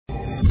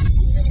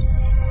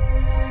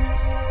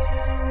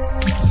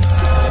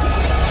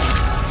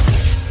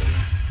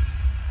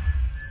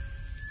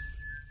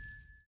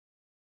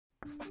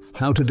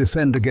How to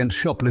defend against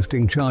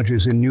shoplifting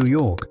charges in New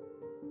York.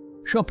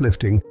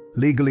 Shoplifting,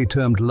 legally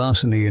termed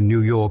larceny in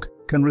New York,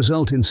 can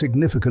result in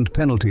significant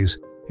penalties,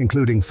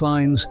 including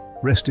fines,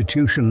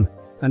 restitution,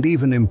 and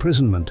even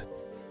imprisonment.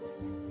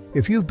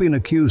 If you've been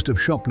accused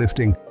of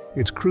shoplifting,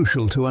 it's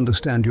crucial to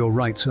understand your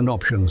rights and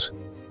options.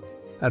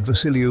 At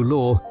Vasiliou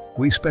Law,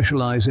 we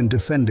specialize in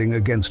defending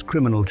against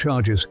criminal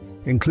charges,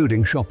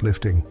 including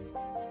shoplifting.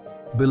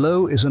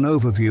 Below is an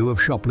overview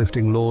of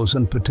shoplifting laws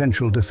and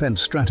potential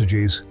defense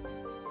strategies.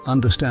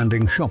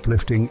 Understanding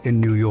shoplifting in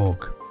New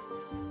York.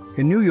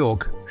 In New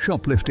York,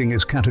 shoplifting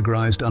is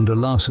categorized under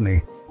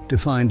larceny,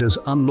 defined as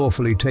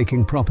unlawfully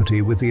taking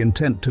property with the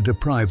intent to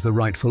deprive the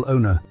rightful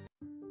owner.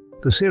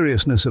 The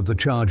seriousness of the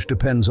charge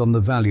depends on the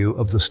value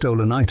of the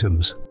stolen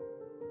items.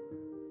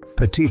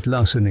 Petite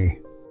larceny.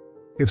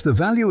 If the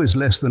value is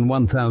less than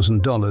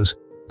 $1,000,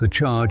 the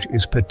charge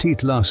is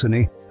petite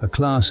larceny, a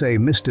Class A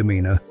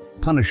misdemeanor,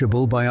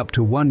 punishable by up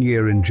to 1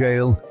 year in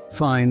jail,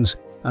 fines,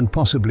 and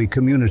possibly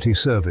community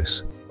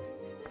service.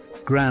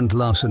 Grand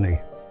larceny.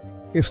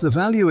 If the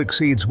value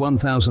exceeds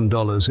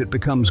 $1,000, it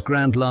becomes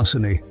grand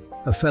larceny,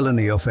 a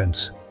felony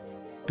offense.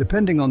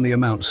 Depending on the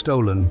amount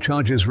stolen,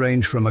 charges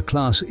range from a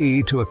Class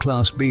E to a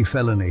Class B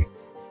felony,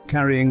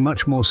 carrying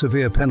much more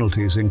severe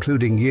penalties,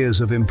 including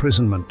years of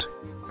imprisonment.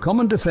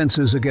 Common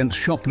defenses against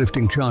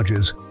shoplifting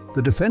charges.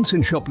 The defense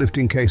in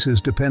shoplifting cases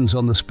depends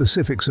on the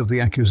specifics of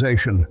the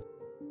accusation.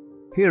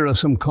 Here are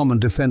some common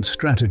defense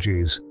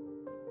strategies.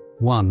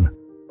 1.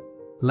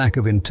 Lack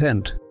of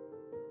intent.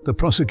 The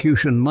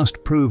prosecution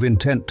must prove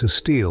intent to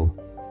steal.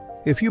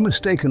 If you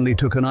mistakenly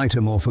took an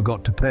item or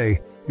forgot to pay,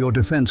 your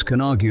defense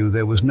can argue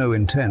there was no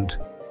intent,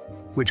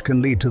 which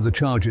can lead to the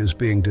charges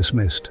being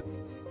dismissed.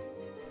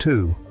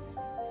 2.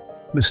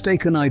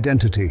 Mistaken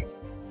identity.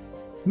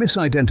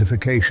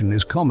 Misidentification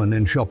is common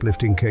in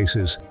shoplifting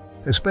cases,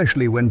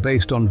 especially when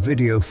based on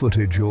video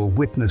footage or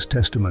witness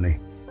testimony.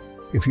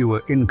 If you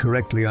were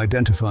incorrectly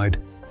identified,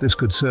 this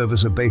could serve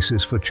as a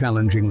basis for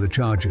challenging the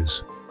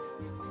charges.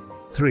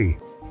 3.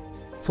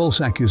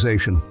 False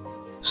accusation.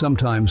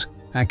 Sometimes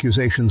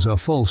accusations are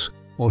false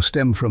or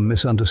stem from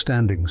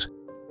misunderstandings.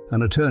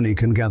 An attorney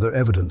can gather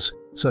evidence,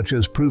 such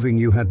as proving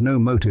you had no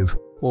motive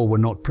or were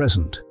not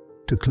present,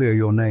 to clear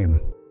your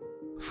name.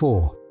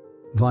 4.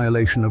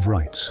 Violation of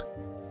rights.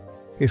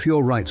 If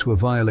your rights were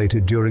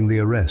violated during the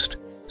arrest,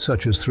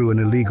 such as through an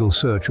illegal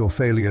search or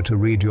failure to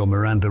read your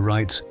Miranda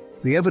rights,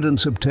 the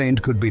evidence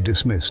obtained could be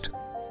dismissed.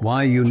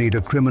 Why you need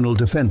a criminal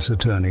defense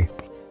attorney.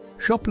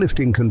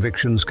 Shoplifting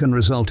convictions can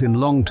result in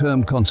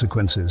long-term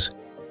consequences,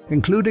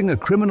 including a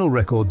criminal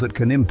record that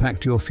can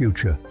impact your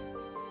future.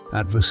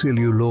 At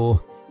Vasiliou Law,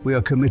 we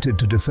are committed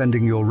to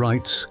defending your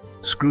rights,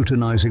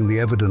 scrutinizing the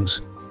evidence,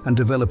 and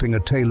developing a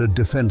tailored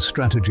defense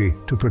strategy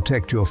to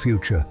protect your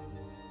future.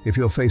 If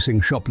you're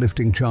facing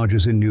shoplifting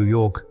charges in New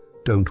York,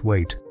 don't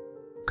wait.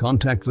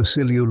 Contact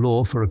Vasiliou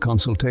Law for a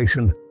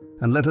consultation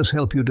and let us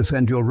help you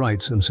defend your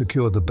rights and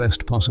secure the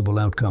best possible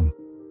outcome.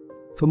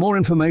 For more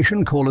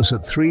information, call us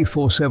at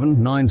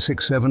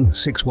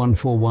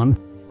 347-967-6141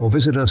 or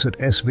visit us at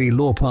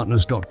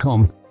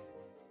svlawpartners.com